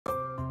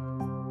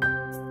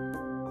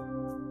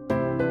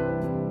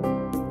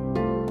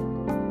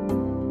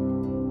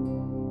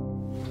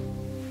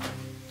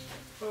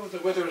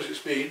the weather as it's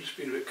been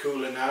a bit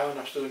cooler now, and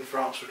I'm still in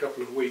France for a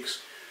couple of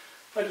weeks,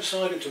 I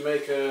decided to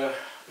make a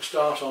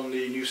start on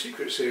the new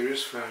Secret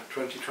series for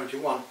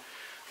 2021.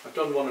 I've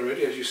done one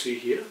already, as you see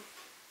here.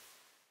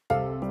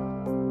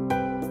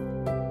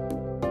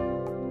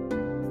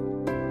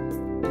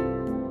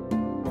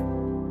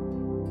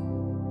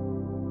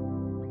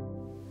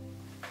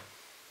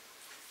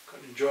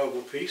 Quite an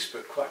enjoyable piece,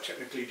 but quite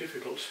technically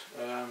difficult.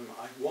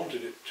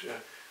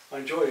 I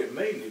enjoyed it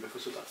mainly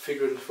because of that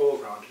figure in the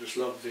foreground. I just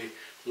love the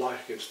light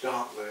against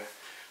dark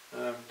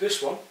there.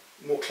 This one,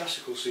 more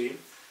classical scene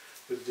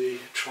with the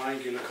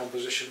triangular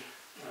composition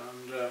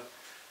and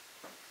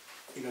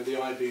you know,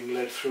 the eye being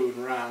led through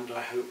and round,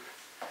 I hope.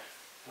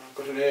 I've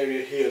got an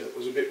area here that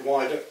was a bit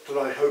wider that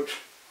I hoped,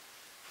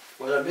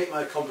 well, I make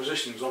my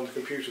compositions on the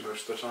computer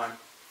most of the time,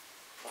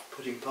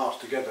 putting parts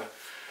together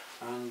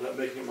and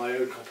making it my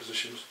own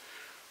compositions.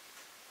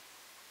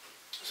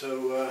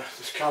 So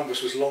this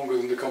canvas was longer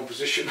than the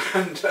composition,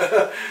 and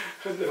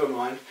never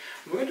mind.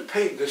 I'm going to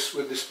paint this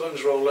with the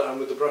sponge roller and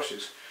with the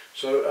brushes.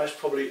 So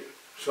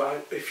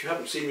if you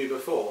haven't seen me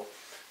before,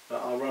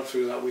 I'll run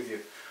through that with you.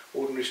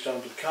 Ordinary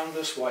standard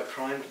canvas, white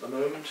primed at the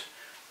moment.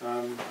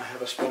 I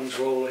have a sponge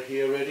roller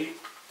here ready.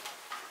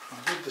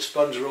 And with the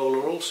sponge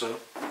roller also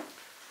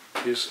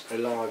is a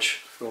large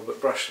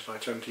filbert brush that I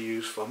tend to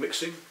use for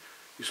mixing.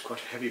 Use quite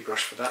a heavy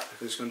brush for that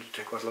because it's going to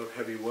take quite a lot of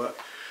heavy work.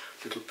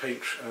 Little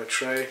paint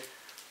tray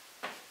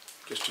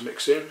just to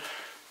mix in,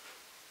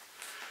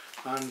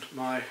 and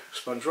my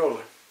sponge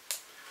roller.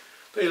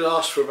 They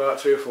last for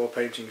about 3 or 4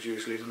 paintings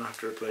usually, then I have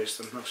to replace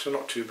them, so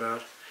not too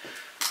bad.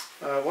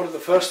 One of the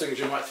first things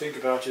you might think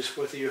about is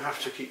whether you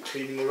have to keep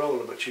cleaning the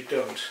roller, but you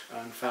don't.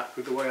 In fact,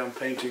 with the way I'm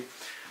painting,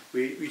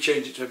 we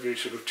change it every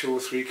sort of 2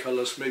 or 3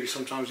 colours, maybe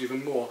sometimes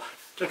even more.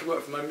 I tend to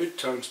work from my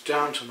mid-tones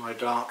down to my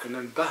dark, and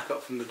then back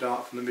up from the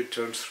dark, from the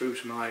mid-tones through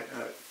to my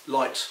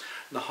lights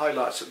and the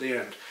highlights at the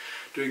end.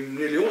 Doing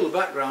nearly all the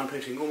background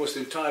painting, almost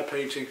the entire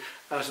painting,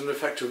 as an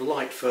effect of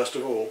light first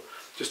of all,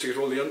 just to get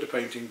all the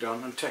underpainting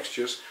done and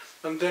textures,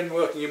 and then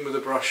working in with a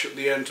brush at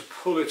the end to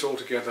pull it all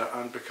together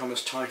and become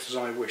as tight as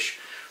I wish.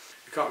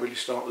 You can't really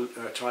start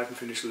tight and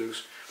finish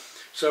loose.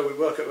 So we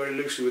work it very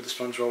loosely with the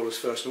sponge rollers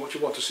first, and what you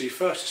want to see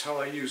first is how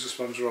I use the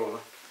sponge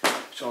roller,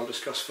 which I'll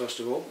discuss first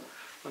of all,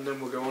 and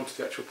then we'll go on to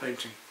the actual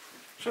painting.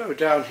 So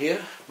down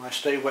here, my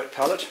Stay Wet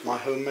palette, my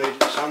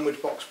homemade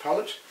sandwich box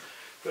palette,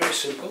 very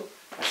simple.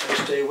 I say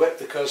stay wet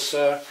because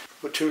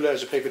put 2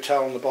 layers of paper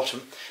towel on the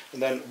bottom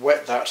and then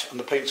wet that, and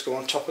the paints go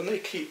on top, and they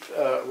keep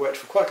wet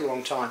for quite a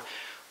long time.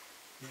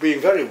 Being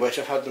very wet,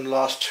 I've had them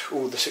last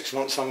the 6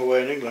 months I'm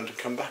away in England and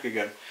come back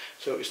again,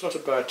 so it's not a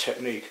bad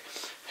technique.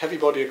 Heavy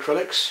body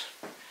acrylics,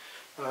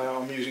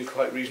 I'm using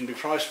quite reasonably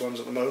priced ones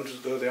at the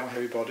moment, though they are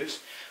heavy bodies.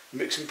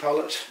 Mixing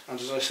palette, and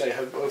as I say,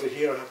 over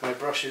here I have my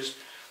brushes,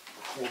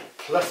 a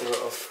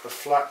plethora of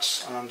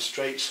flats and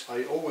straights.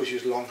 I always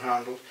use long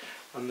handled.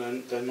 And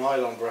then the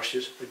nylon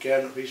brushes,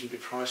 again reasonably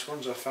priced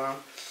ones I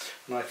found,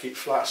 and I keep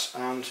flats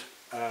and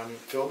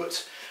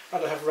filberts,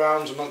 and I have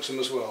rounds amongst them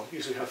as well.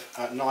 Usually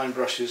have 9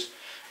 brushes,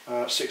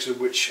 6 of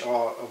which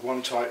are of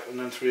one type and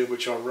then 3 of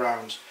which are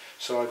rounds,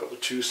 so I've got the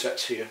 2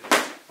 sets here.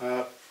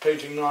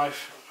 Painting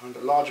knife and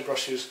larger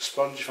brushes,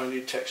 sponge if I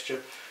need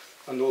texture,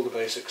 and all the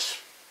basics.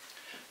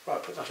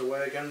 Right, put that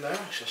away again there.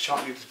 I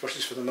shan't use the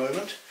brushes for the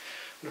moment,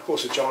 and of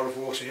course a jar of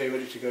water here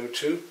ready to go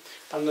too,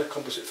 and the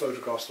composite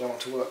photographs that I want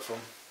to work from.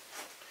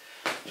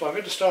 So I'm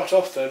going to start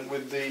off then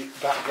with the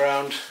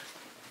background.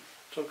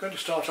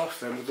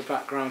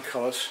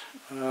 Colours.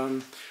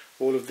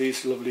 All of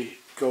these lovely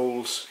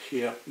golds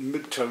here,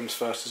 mid-tones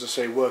first, as I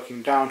say,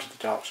 working down to the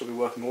dark. So I'll be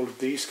working all of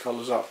these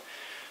colours up,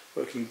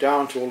 working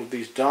down to all of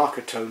these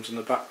darker tones in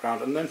the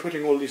background, and then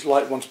putting all these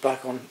light ones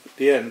back on at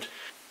the end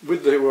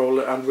with the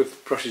roller and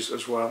with brushes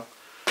as well.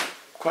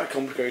 Quite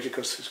complicated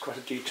because it's quite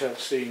a detailed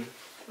scene.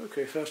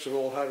 Okay, first of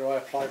all, how do I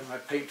apply my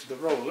paint to the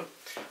roller?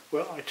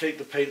 Well, I take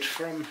the paint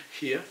from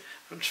here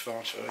and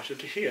transfer it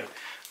into here.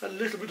 A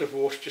little bit of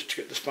water just to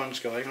get the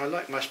sponge going. I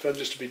like my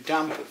sponges to be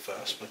damp at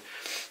first, but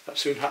that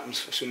soon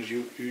happens as soon as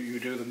you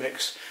do the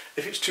mix.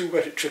 If it's too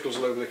wet, it trickles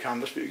all over the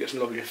canvas, but you get some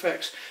lovely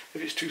effects.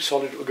 If it's too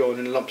solid, it will go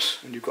in lumps,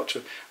 and you've got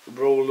to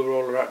roll the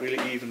roller out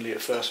really evenly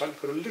at first. So I'm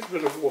going to put a little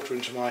bit of water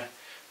into my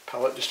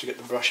palette just to get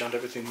the brush and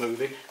everything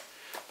moving.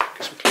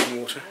 Get some clean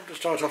water. I want to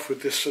start off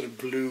with this sort of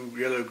blue,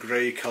 yellow,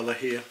 grey colour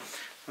here.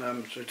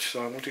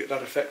 So I want to get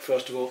that effect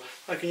first of all.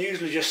 I can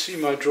usually just see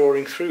my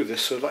drawing through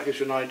this, so that gives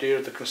you an idea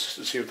of the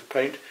consistency of the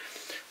paint.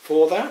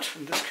 For that,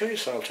 in this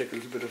case, I'll take a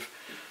little bit of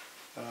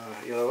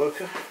yellow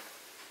ochre.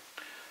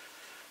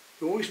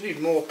 You always need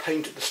more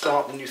paint at the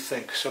start than you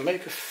think, so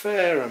make a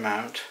fair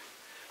amount.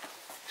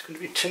 It's going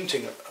to be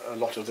tinting a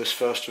lot of this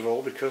first of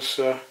all, because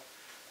some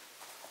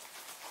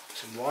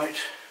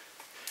white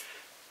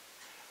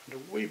and a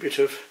wee bit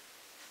of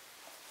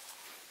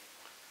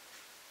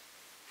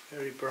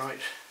very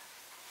bright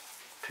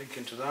pink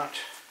into that.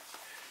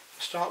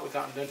 Start with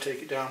that and then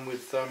take it down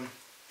with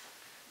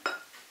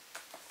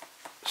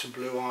some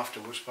blue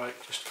afterwards by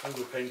just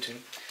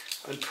underpainting.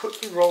 and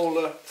put the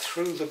roller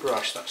through the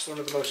brush. That's one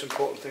of the most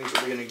important things at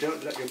the beginning.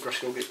 Don't let your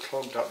brush go get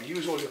clogged up.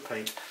 Use all your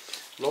paint.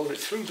 Roll it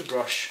through the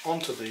brush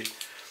onto the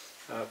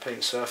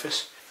paint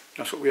surface.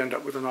 That's what we end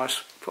up with, a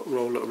nice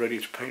roller ready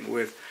to paint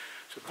with.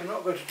 So I'm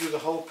not going to do the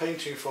whole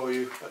painting for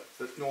you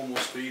at normal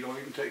speed, or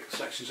even take the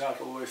sections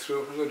out all the way through.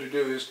 What I'm going to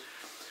do is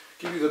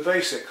give you the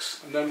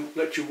basics and then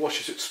let you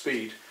watch it at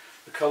speed.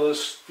 The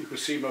colours, you can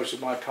see most of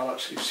my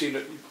palettes. You've seen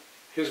it.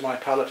 Here's my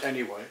palette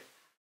anyway.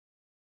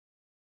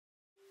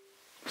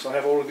 So I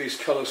have all of these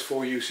colours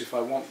for use if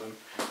I want them,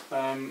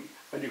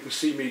 and you can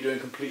see me doing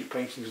complete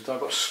paintings. I've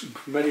got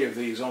many of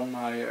these on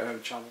my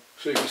channel,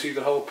 so you can see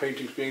the whole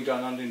paintings being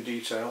done and in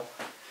detail.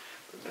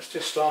 But let's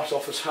just start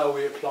off as how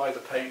we apply the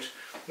paint.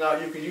 Now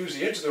you can use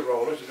the edge of the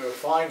roller to do a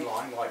fine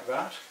line like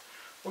that,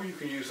 or you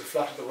can use the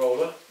flat of the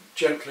roller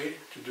gently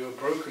to do a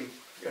broken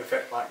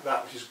effect like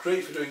that, which is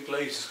great for doing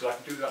glazes because I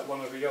can do that one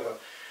or the other.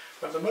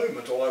 But at the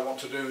moment all I want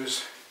to do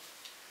is,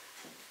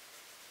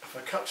 if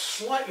I cut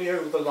slightly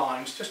over the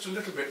lines, just a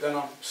little bit, then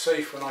I'm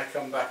safe when I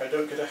come back. I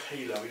don't get a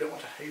halo. We don't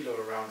want a halo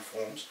around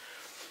forms.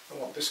 I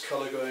want this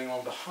colour going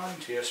on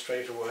behind here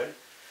straight away,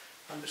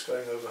 and just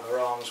going over her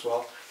arm as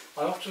well.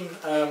 I often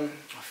I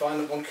find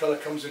that one colour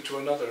comes into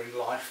another in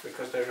life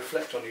because they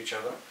reflect on each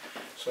other.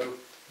 So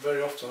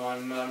very often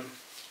I'm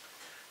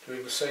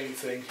doing the same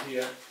thing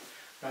here.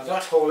 Now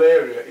that whole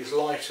area is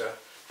lighter,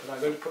 but I'm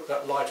going to put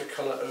that lighter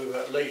colour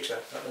over later.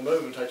 At the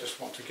moment I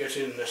just want to get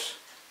in this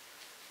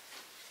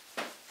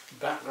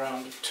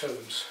background of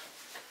tones,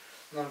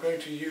 and I'm going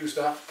to use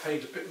that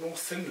paint a bit more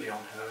thinly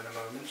on her in a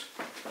moment,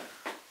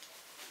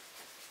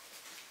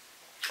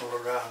 or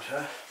around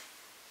her.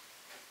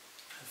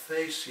 Her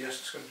face, yes,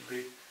 it's going to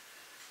be,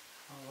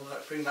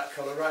 I'll bring that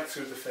colour right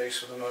through the face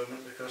for the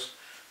moment, because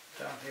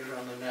down here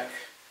around the neck,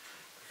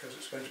 because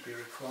it's going to be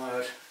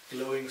required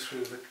glowing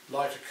through the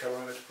lighter colour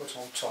I'm going to put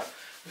on top,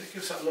 and it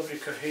gives that lovely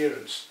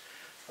coherence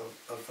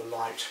of the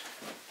light.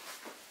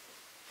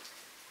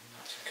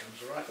 It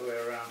comes right the way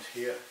around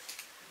here.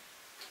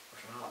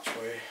 Put an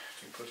archway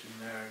to put in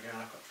there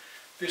again.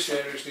 This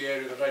area is the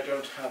area that I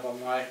don't have on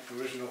my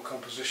original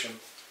composition,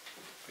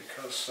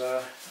 because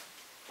the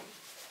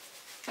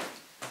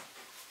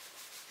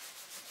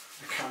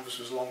canvas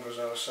was longer, as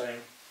I was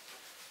saying.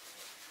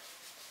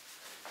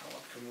 I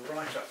want to come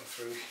right up and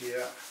through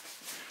here.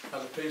 Now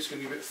the paint's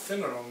going to be a bit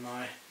thinner on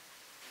my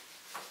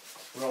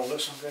roller,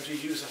 so I'm going to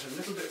use that a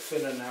little bit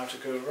thinner now to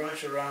go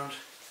right around.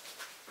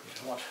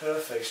 I want her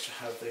face to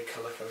have the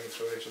colour coming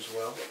through it as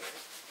well.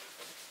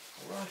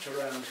 Right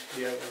around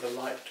here where the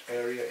light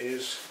area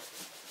is.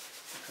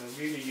 You can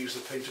really use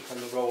the paint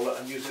upon the roller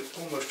and use it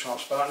almost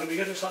transparently. We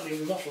get a slightly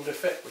mottled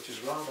effect, which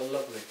is rather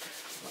lovely.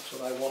 That's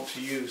what I want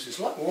to use. It's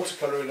like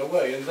watercolour in a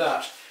way, in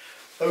that,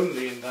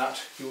 only in that,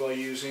 you are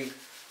using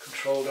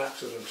controlled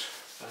accident.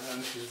 And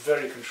it is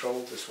very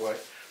controlled this way.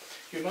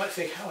 You might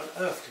think, how on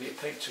earth can you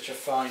paint such a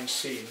fine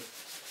scene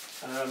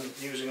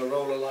using a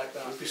roller like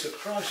that? I'd be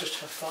surprised just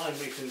how fine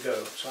we can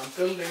go. So I'm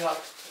building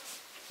up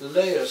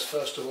layers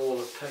first of all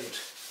of paint,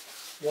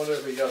 one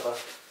over the other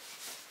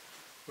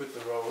with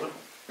the roller.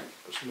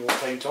 Put some more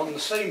paint on the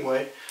same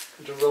way,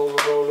 and to roll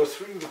the roller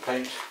through the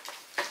paint,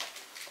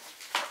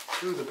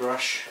 through the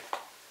brush,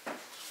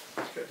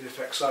 get the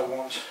effects I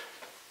want.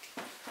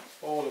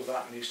 All of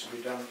that needs to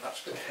be done.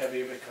 That's a bit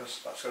heavier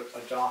because that's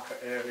a darker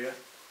area.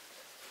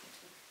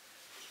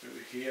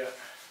 Through here.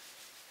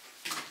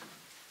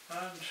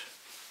 And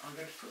I'm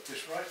going to put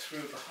this right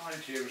through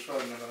behind here as well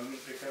in a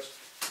moment, because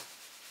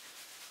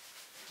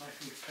I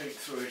can paint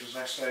through it, as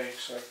I say.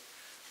 So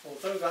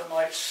although that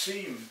might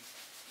seem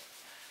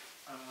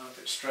a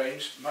bit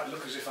strange, it might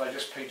look as if I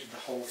just painted the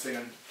whole thing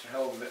and to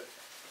hell with it.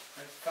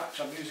 In fact,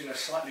 I'm using a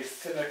slightly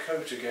thinner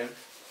coat again.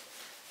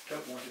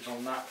 Don't want it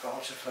on that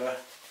part of her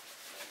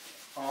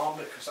arm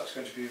because that's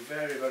going to be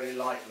very, very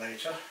light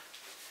later.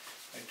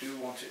 I do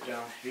want it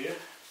down here,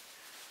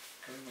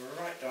 going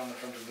right down the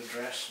front of the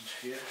dress and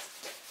here.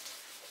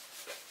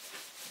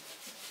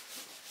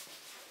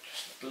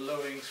 Just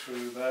blowing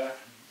through there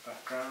in the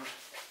background.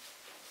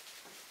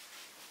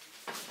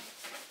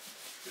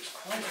 It's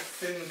quite a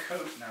thin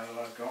coat now that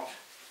I've got.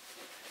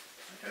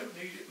 I don't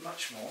need it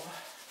much more.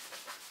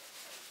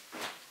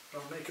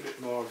 But I'll make a bit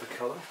more of the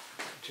colour.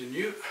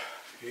 Continue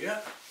here.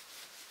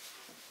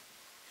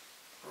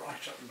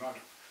 Right up and round.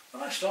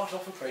 When I start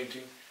off a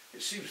painting,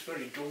 it seems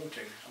very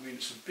daunting. I mean,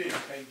 it's a big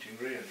painting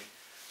really.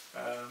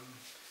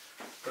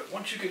 But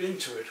once you get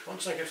into it,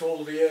 once I get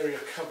all the area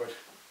covered,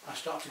 I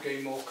start to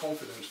gain more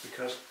confidence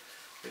because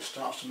it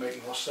starts to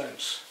make more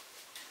sense.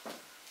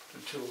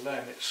 Until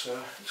then, it's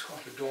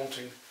quite a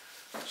daunting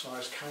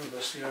size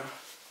canvas, you know.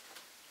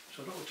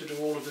 So I'm not going to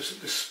do all of this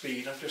at this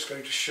speed. I'm just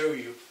going to show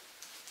you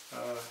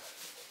the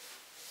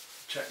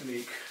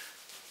technique,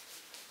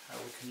 how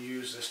we can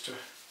use this to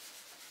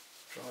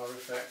draw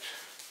effect.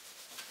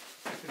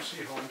 You can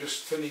see how I'm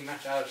just thinning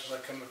that out as I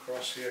come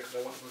across here because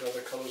I want to put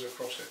other colours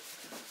across it.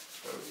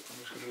 So I'm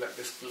just going to let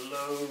this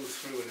glow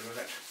through in a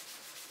minute.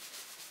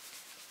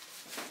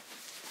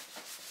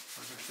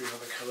 I'm going to bring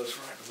other colours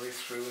right the way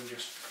through and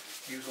just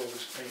use all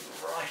this paint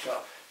right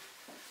up.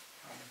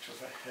 into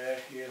the hair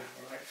here,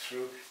 right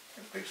through.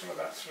 It brings some of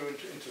that through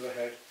into the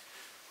head.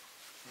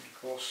 And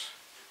of course,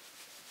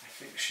 I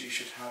think she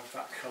should have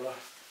that colour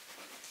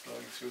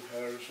going through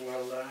her as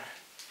well there.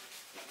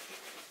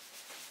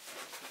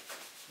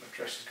 The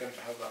dress is going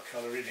to have that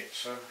colour in it,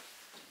 so.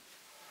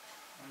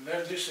 And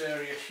then this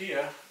area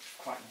here,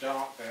 quite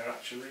dark there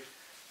actually.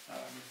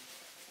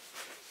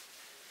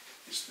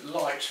 It's the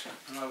light,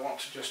 and I want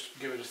to just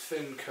give it a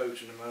thin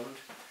coat in a moment.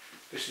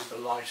 This is the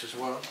light as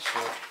well, so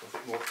a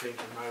bit more paint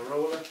in my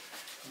roller,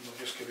 and we'll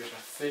just give it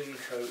a thin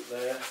coat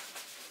there,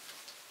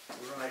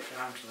 right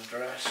down to the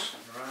dress,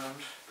 and around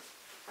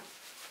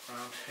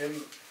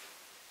him,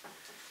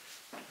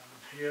 down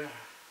here.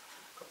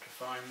 I've got to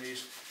find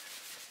these,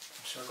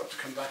 so I've got to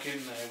come back in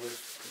there with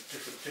a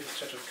different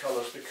set of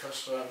colours,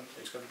 because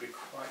it's going to be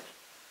quite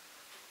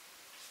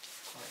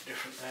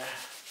different there.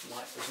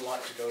 There's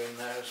light to go in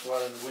there as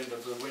well, and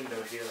the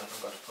window here that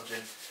I've got to put in,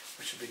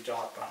 which will be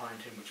dark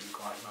behind him, which will be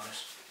quite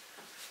nice.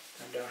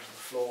 Then down to the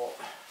floor.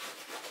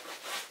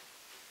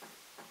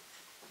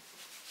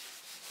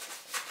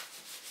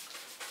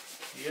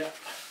 Yeah.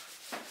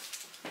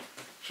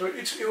 So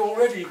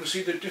already you can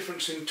see the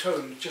difference in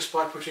tone just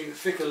by putting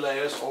thicker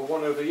layers or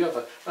one over the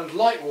other. And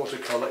light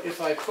watercolour, if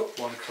I put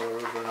one colour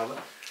over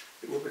another,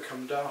 it will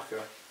become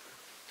darker.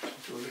 I'll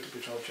do a little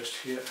bit of just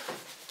here.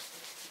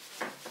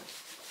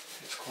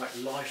 It's quite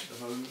light at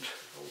the moment.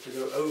 To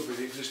go over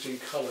the existing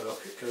colour,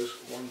 look, it goes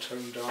one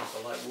tone darker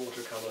like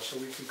watercolour, so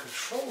we can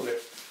control it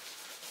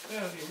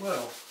fairly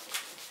well.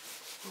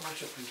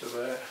 Right up into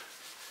there.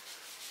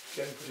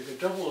 Again, putting a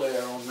double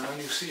layer on now,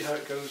 and you see how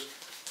it goes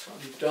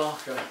slightly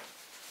darker.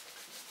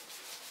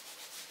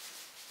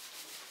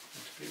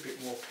 And to be a bit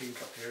more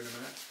pink up here in a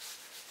minute.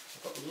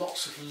 I've got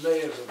lots of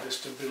layers of this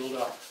to build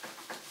up.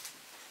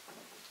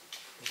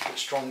 A bit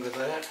stronger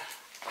there.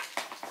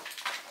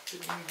 A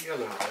bit more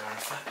yellow there,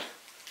 in fact.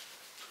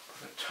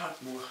 A tad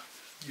more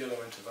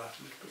yellow into that,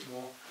 a little bit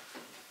more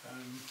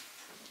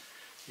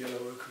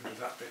yellow ochre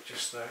into that bit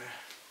just there.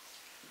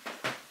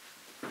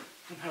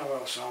 And how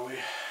else are we?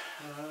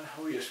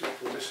 Oh yes, we've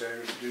got all this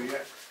area to do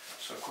yet,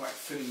 so quite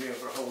thinly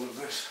over a whole of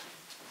this.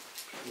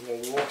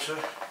 More water.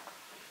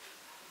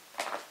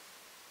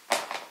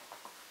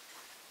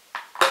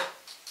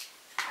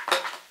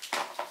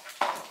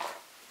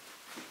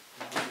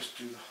 And I'll just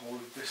do the whole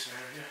of this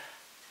area.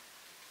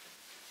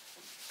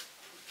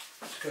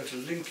 Just going to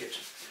link it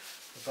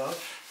above.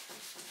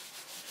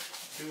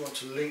 I do want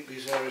to link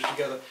these areas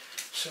together.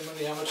 So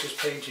many amateurs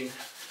painting,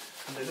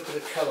 and they look at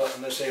the colour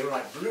and they say,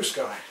 right, blue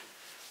sky,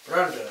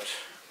 brown dirt,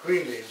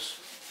 green leaves.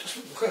 It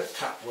doesn't work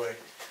that way.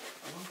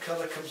 One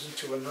colour comes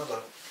into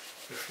another,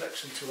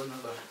 reflects into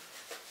another.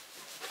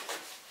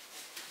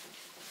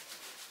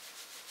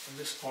 And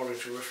this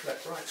orange will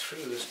reflect right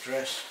through this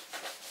dress.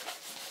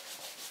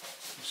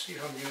 You see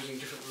how I'm using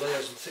different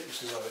layers and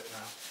thicknesses of it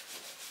now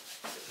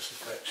to get this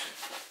effect.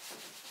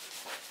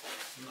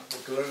 And that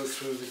will glow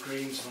through the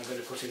greens that I'm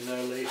going to put in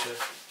there later.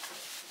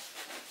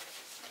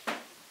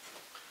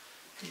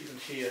 Even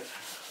here,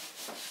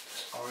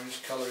 this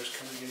orange colour is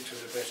coming into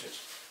it a bit.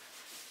 It's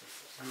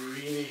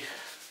greeny,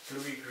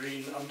 bluey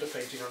green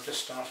underpainting I'm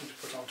just starting to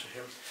put onto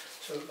him.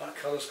 So that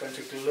colour is going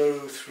to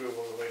glow through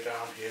all the way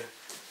down here.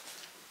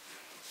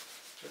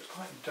 So it's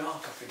quite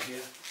dark up in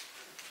here,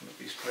 some of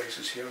these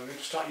places here. I'm going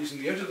to start using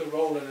the edge of the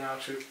roller now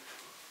to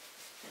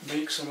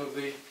make some of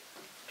the,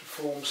 to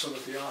form some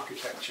of the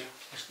architecture.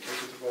 Just the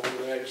edge of the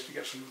roller there, just to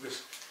get some of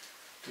this,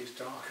 these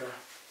darker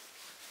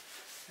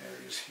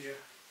areas here.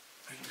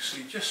 And you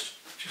see, just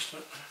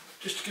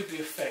to give the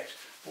effect,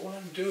 all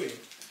I'm doing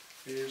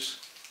is,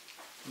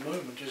 at the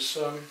moment, is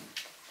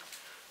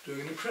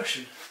doing an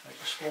impression. I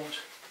just want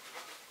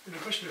an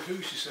impression of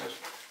who, she says.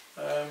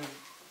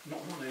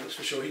 Not Monet, that's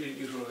for sure, he didn't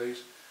use one of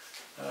these.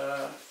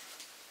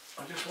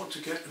 I just want to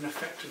get an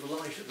effect of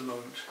light at the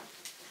moment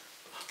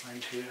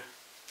behind here.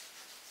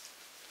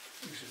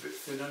 It's a bit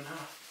thinner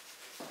now.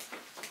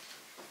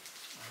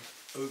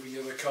 Over the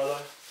other colour.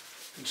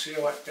 You can see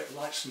how I get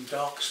lights and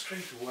darks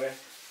straight away.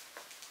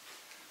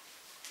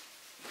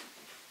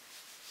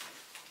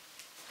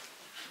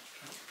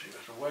 Take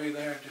that away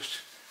there,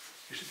 just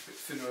get it a bit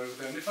thinner over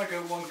there. And if I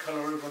go one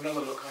colour over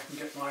another, look, I can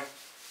get my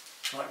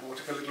light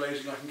watercolour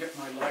glazing, I can get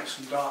my lights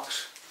and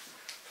darks,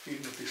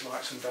 feeding of these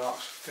lights and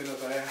darks, thinner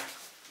there.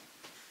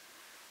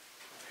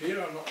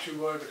 Here I'm not too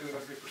worried because I'm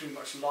going to be putting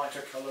much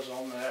lighter colours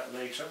on there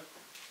later.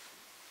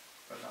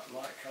 But that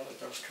light colour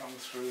does come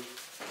through,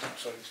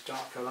 sorry, this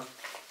dark colour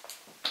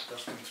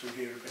does come through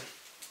here a bit.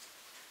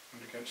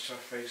 And against her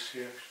face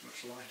here, it's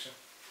much lighter.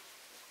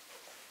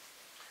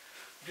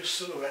 Just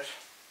silhouette.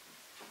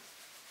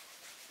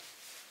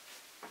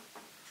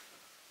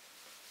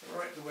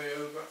 Right the way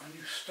over, and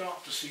you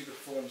start to see the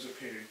forms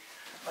appearing.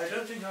 I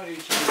don't think I need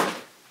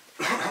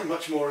to do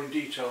much more in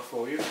detail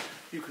for you.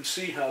 You can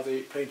see how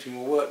the painting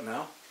will work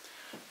now,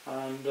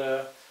 and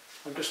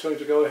I'm just going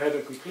to go ahead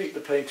and complete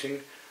the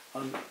painting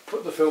and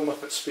put the film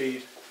up at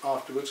speed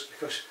afterwards,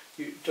 because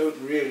you don't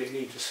really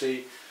need to see,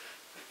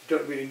 you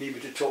don't really need me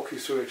to talk you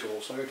through it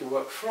all. So I'm going to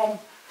work from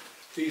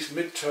these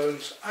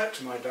mid-tones out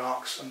to my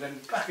darks and then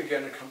back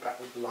again and come back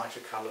with the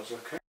lighter colours,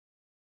 okay?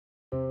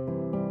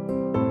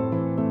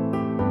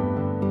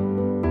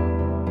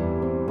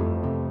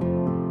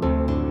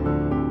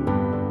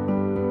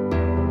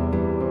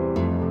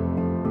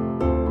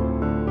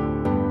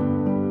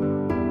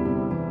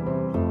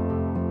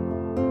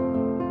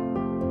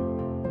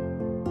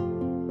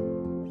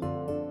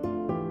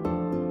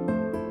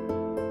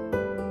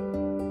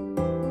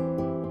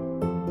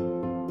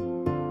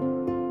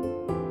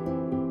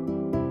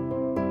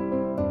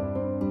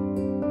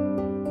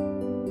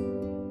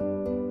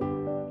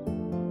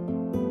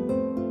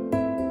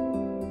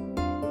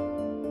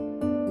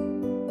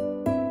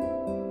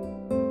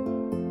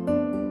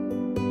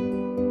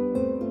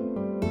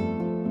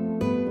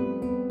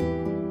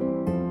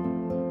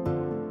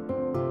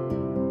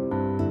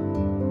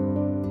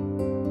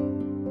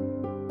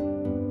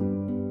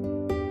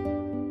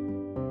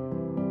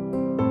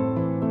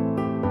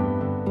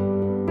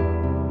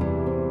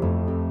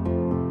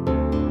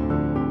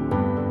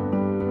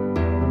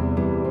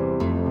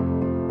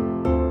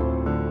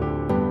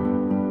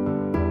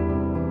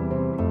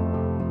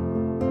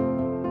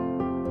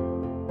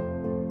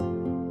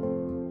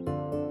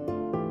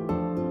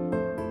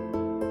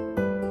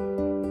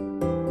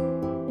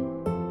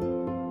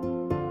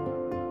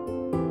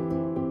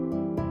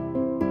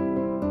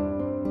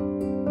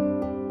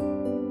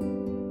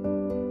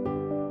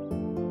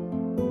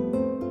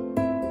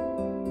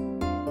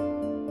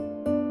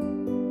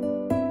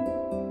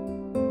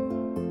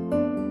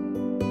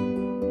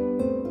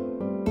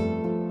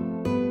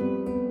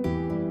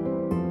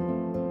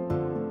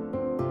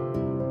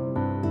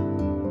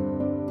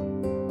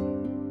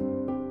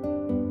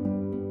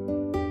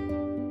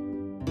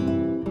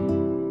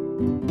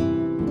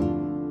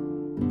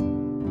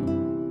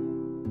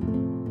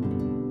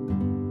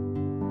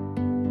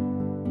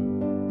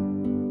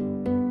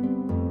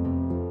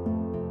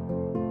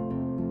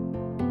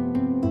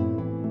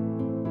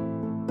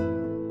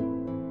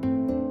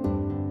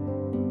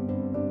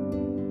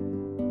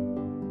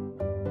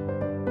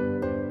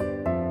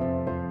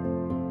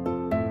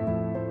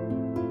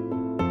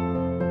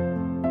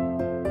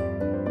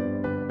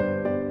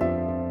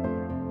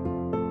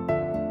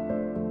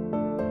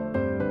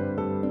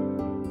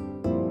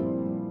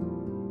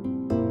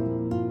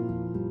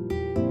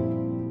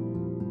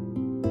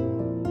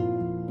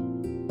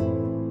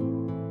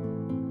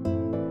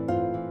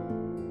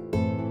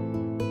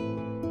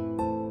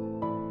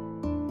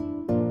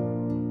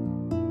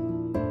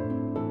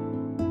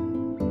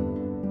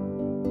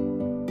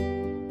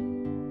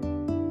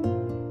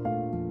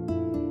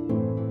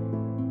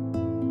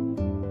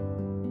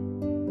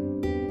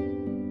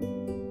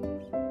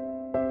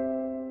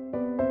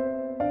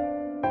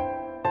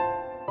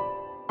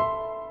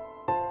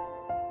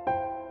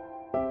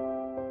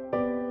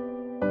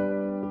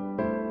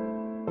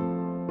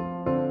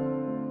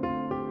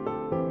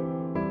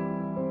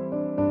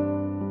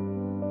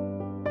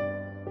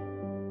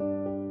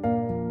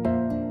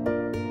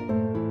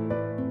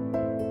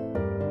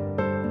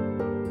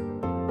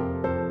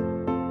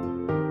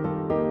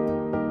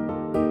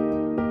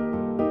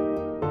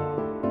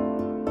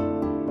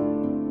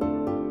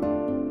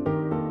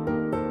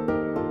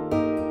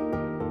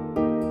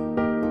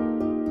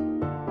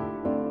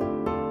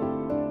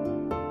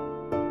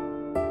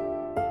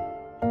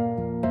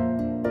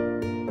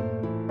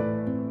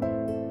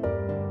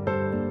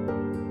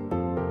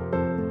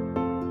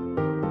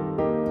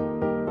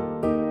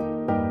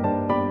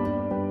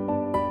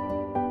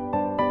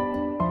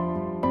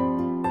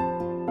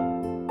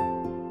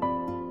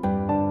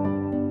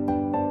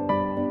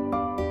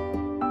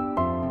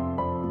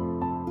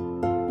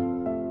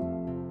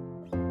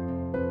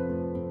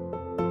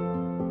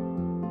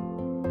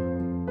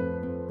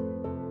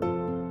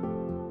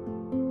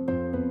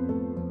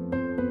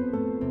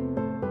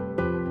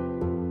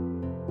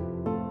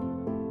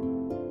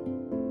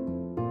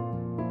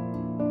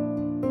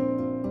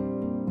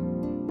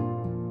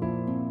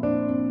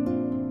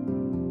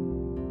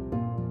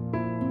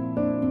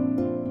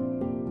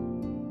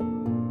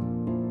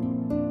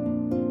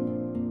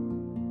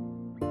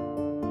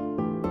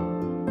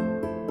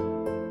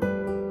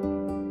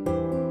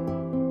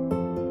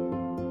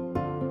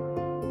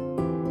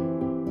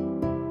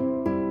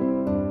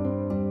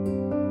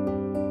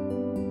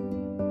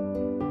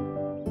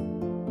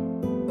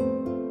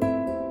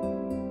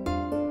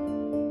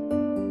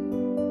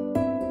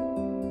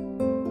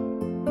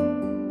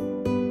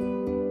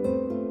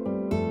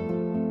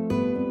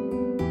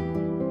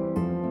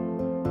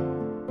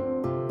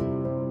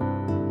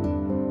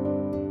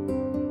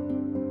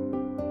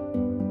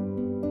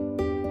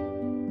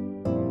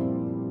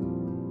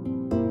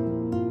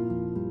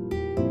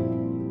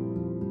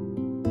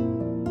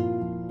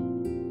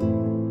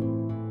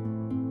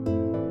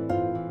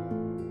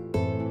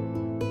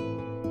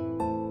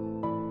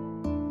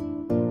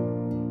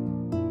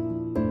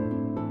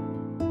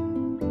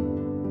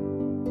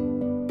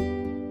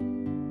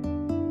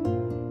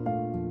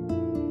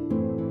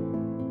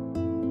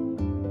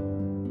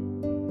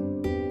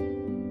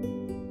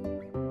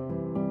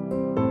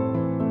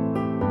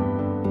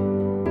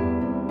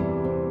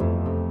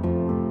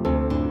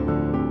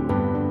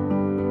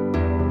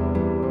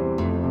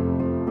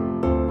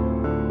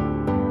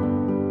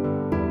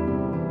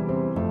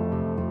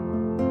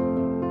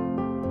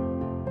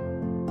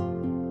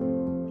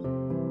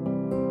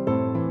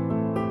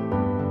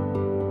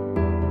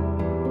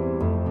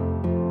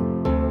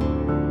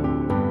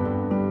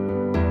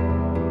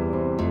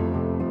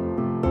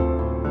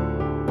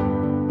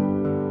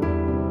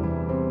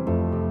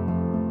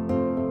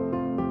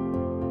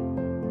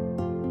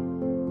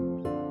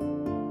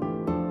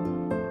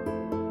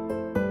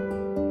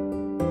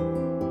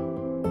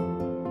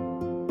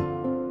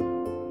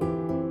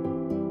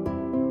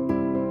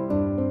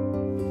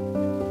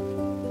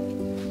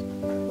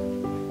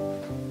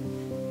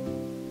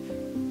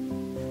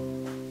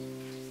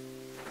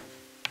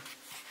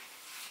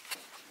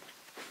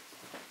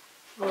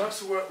 Well,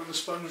 that's the work with the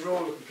sponge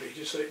roller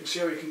completed, so you can see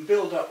how you can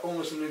build up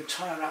almost an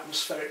entire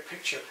atmospheric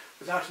picture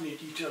without any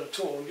detail at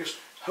all, and just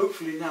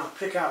hopefully now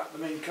pick out the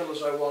main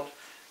colours I want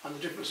and the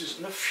differences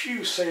and a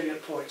few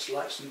salient points,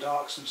 lights and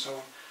darks and so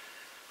on,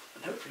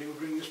 and hopefully we'll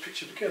bring this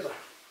picture together.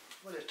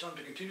 Well, it's time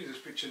to continue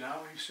this picture now.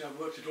 You see I've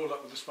worked it all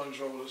up with the sponge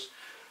rollers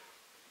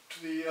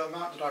to the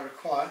amount that I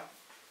require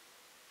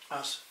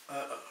as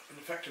an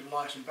effective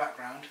light and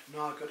background.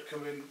 Now I've got to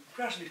come in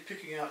gradually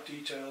picking out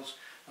details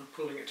and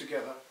pulling it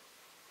together.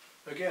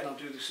 Again, I'll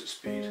do this at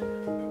speed.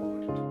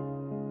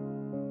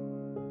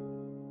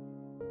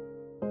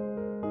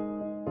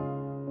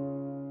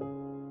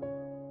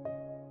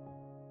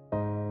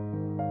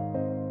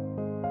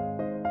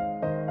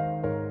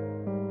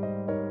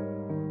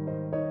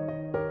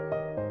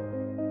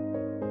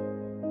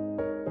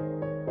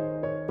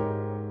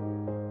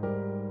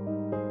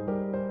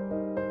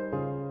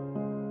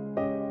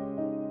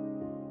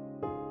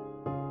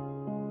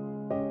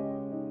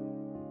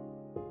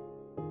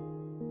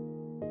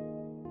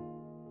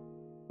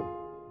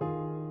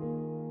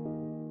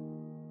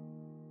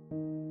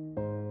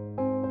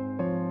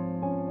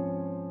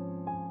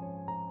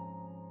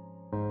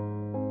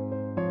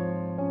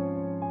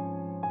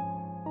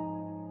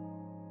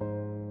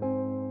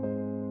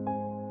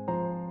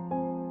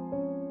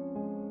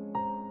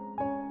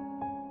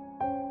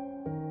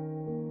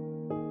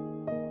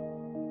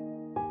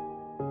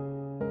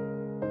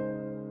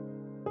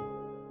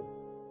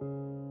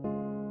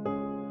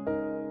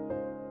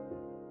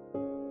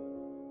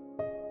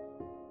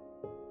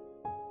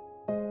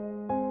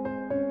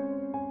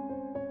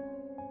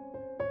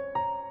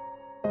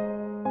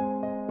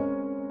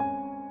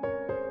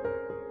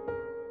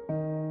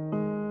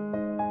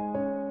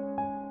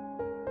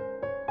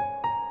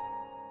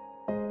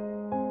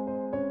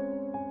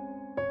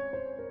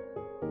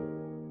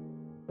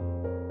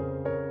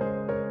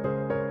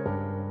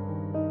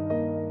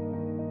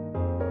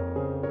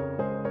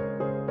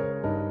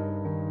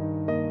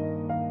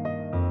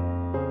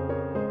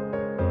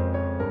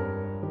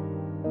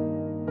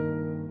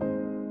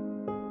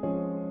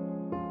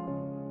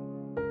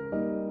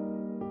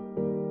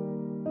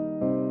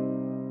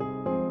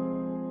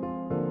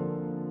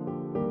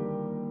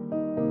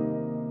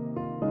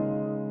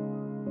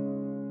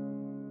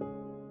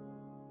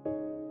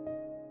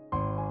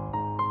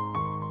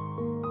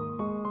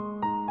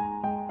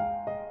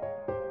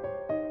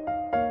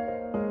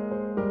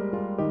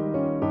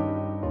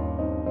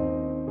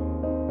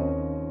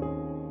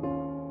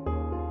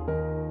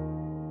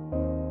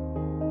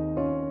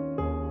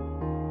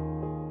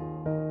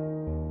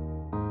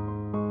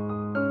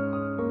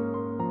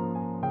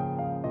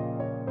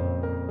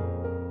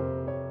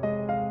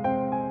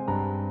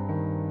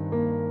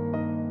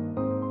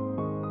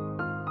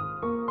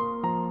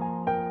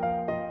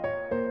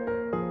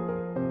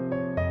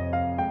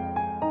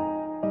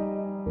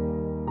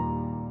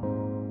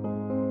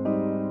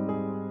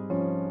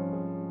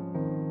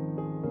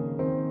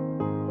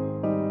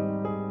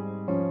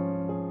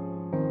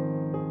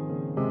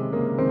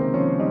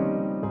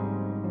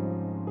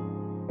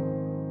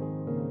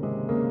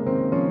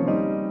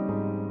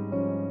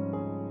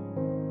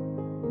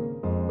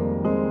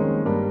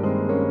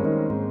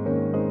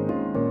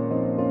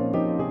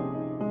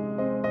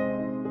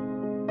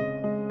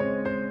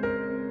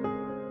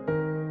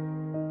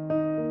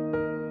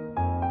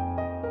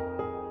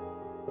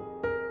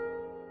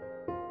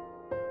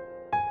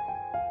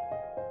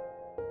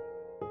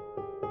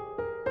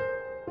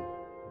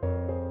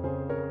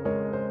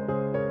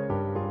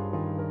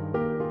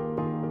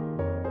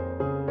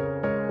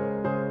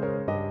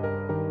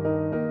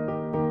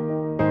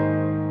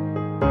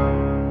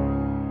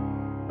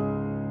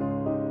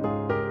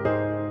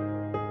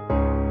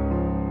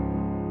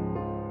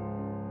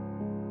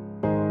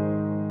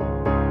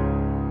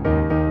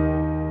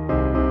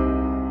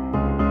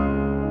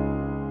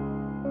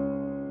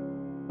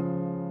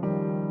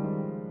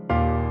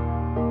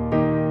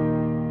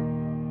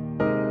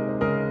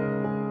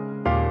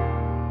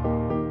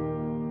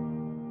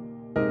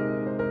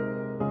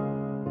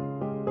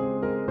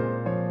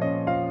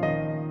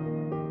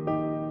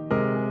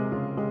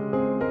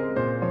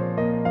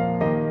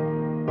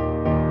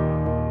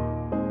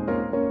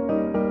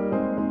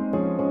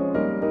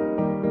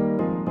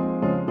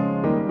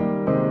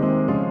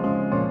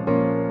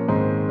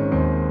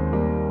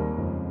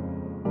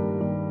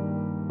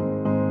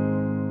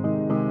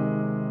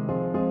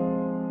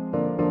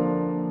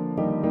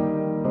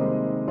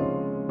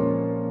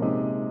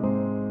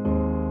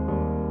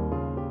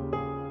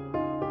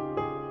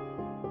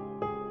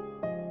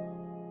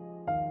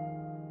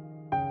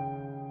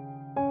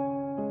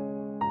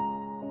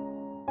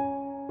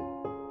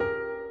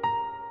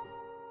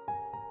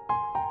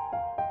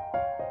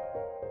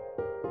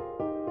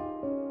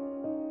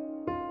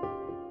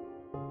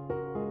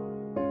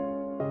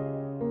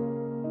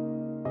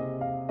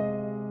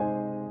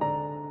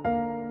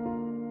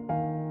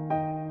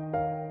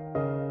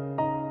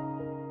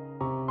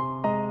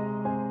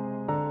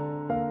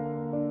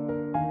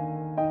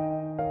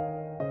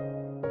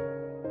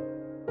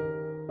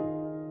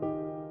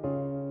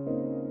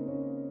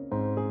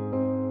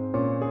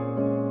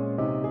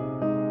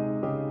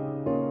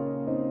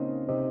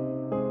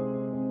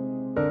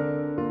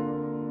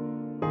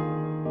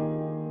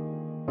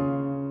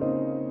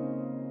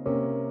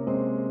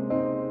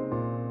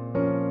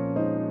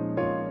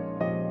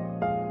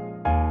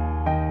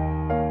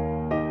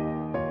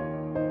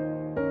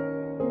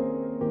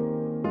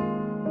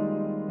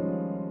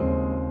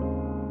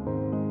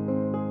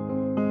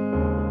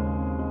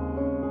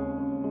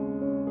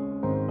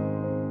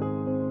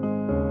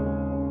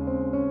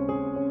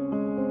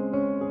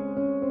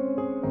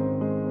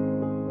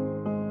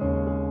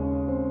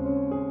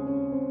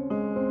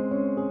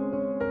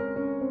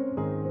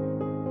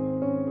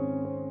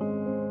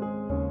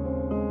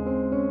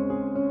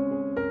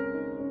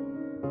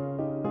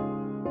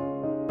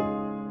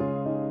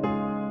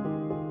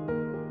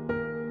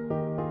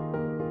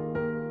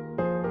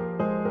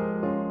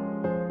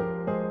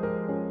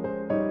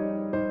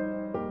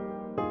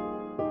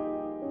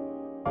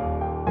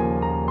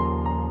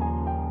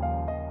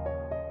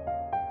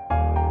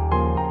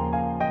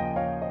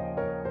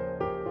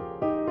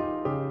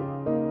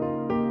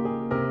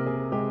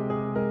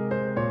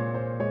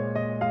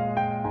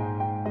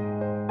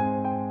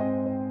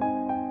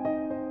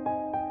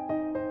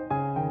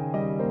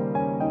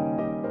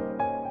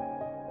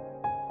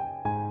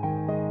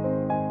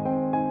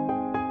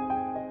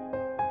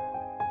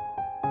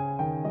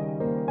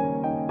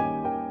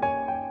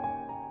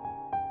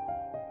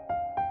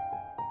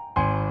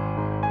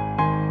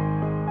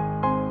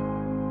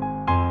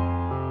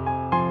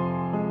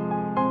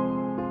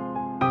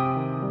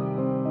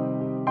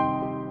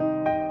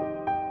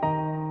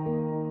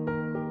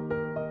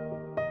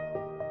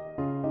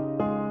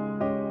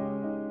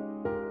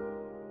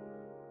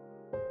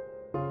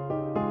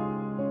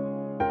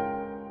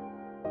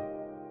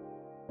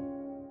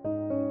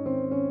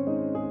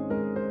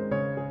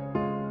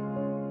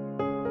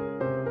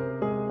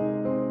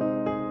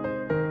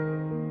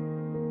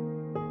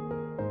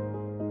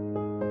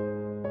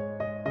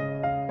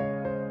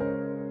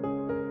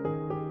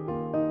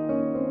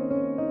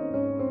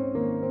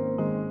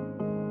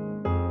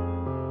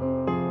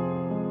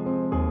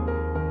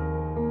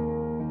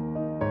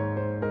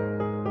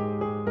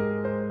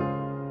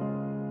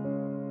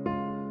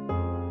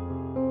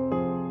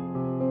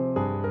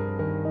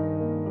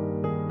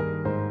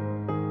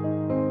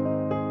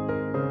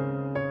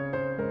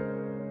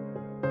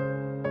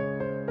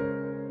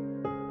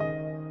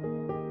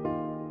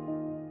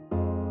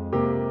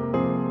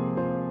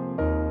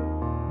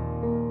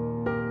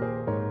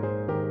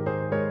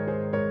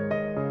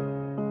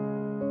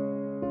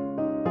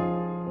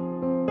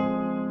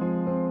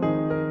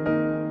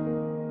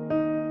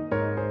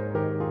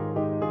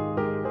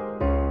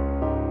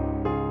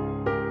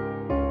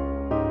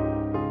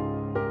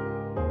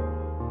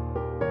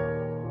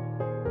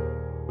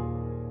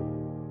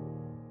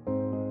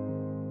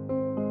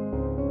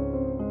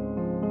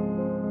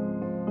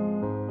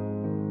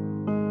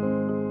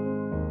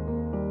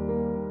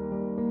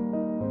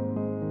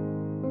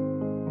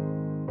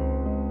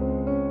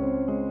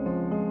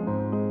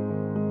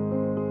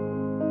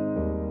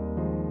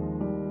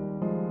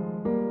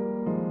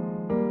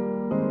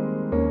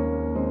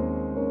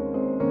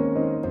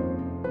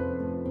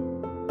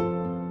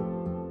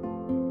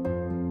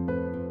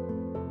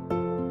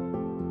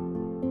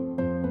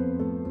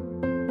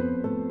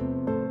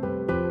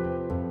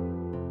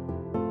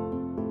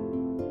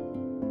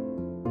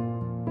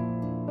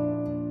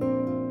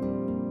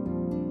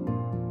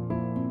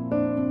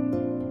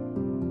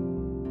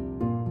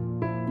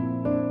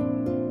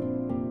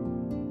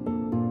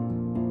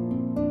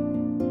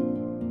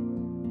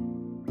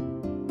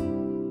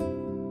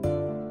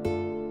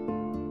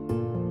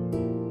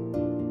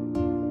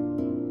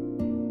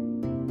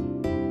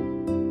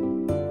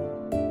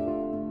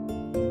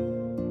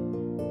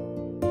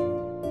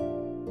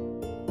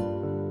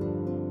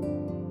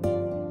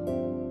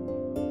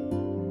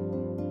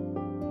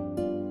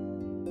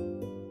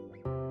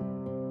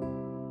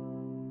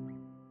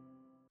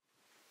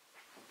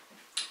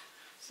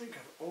 think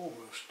I've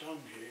almost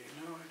done here,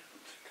 you know. I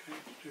don't think I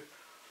need to do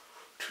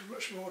too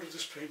much more to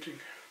this painting.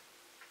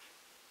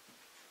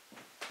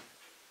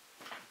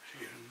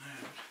 Here and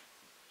there.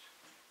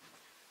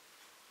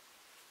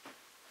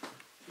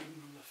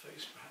 Even on the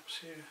face perhaps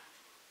here.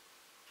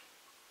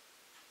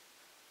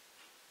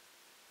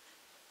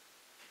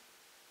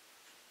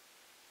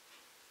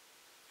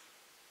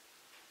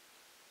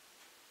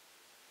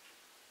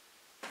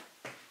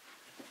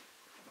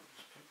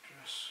 This pink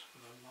dress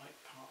with the light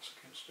parts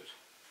against it.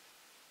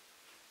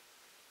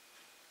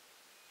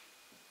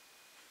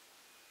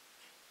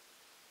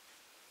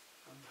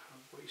 And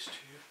her waist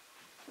here.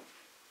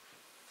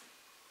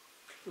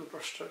 Little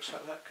brush strokes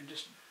like that can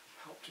just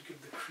help to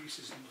give the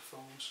creases and the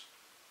folds.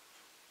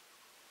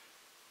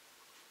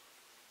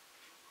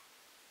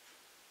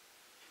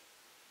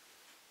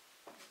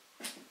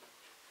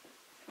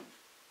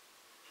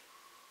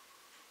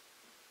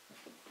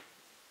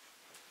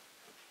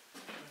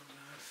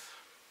 Mouth,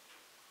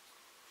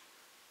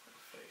 and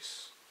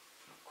face,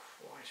 not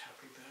quite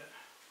happy there.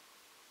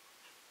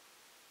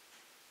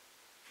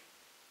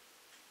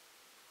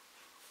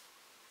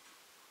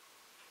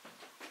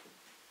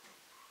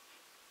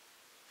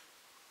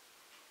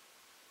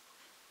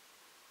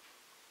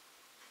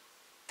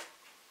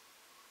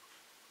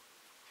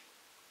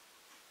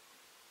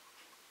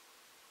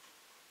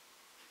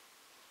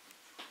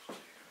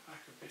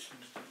 Back a bit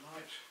into the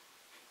light.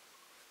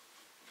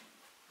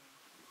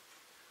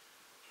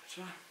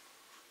 Better.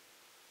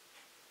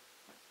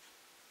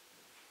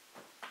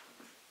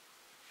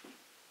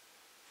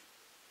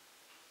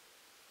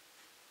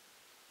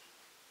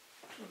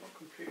 Still not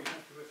completely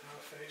happy with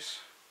her face.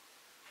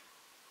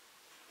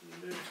 A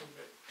little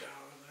bit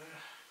dour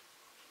there.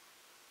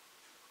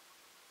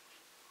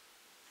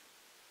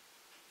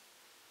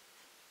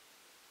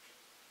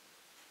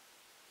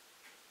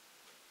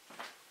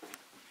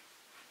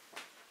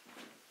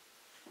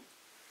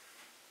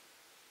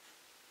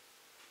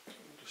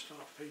 To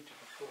start painting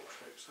the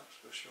portraits, that's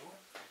for sure.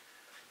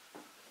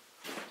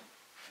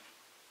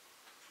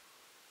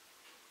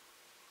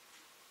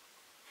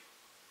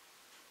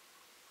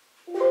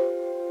 I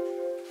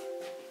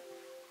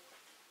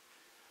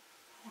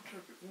want her a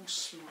bit more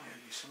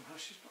smiley somehow.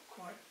 She's not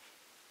quite,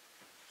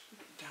 she's a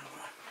bit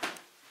dour.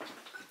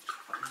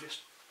 If I can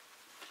just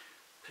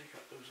take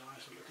up those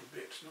eyes a little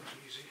bit, it's not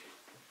easy.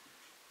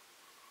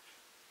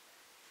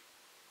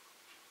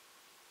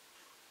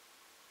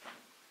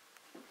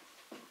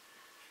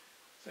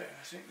 There,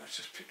 I think that's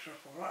just picked her up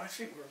alright. I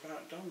think we're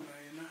about done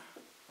there, you know.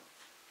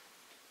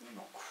 I'm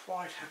not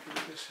quite happy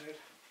with this head.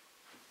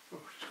 Oh,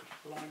 she's got a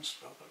blind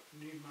spot, but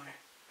I need my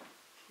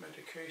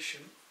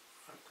medication.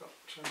 I've got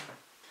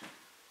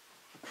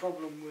a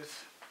problem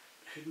with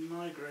hidden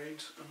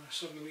migraines and I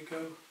suddenly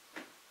go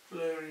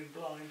blurry and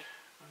blind,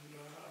 and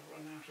I've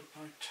run out of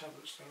my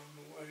tablets, they're on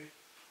the way.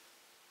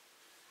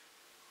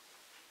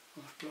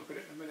 I'll have to look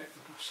at it in a minute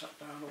when I've sat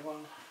down a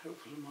while.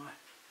 Hopefully my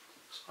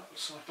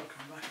sight will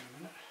come back in a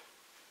minute.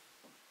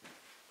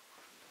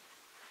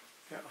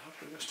 Yeah, I'll have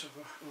to just have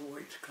a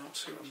wait. Can't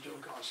see what I'm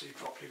doing, can't see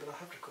properly, but I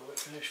have to call it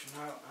finished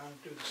for now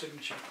and do the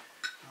signature.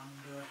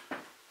 And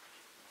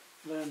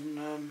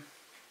then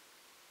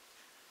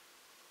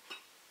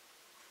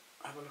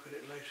have a look at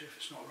it later. If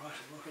it's not right,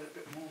 I'll look at it a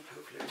bit more.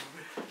 Hopefully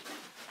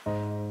it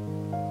will be.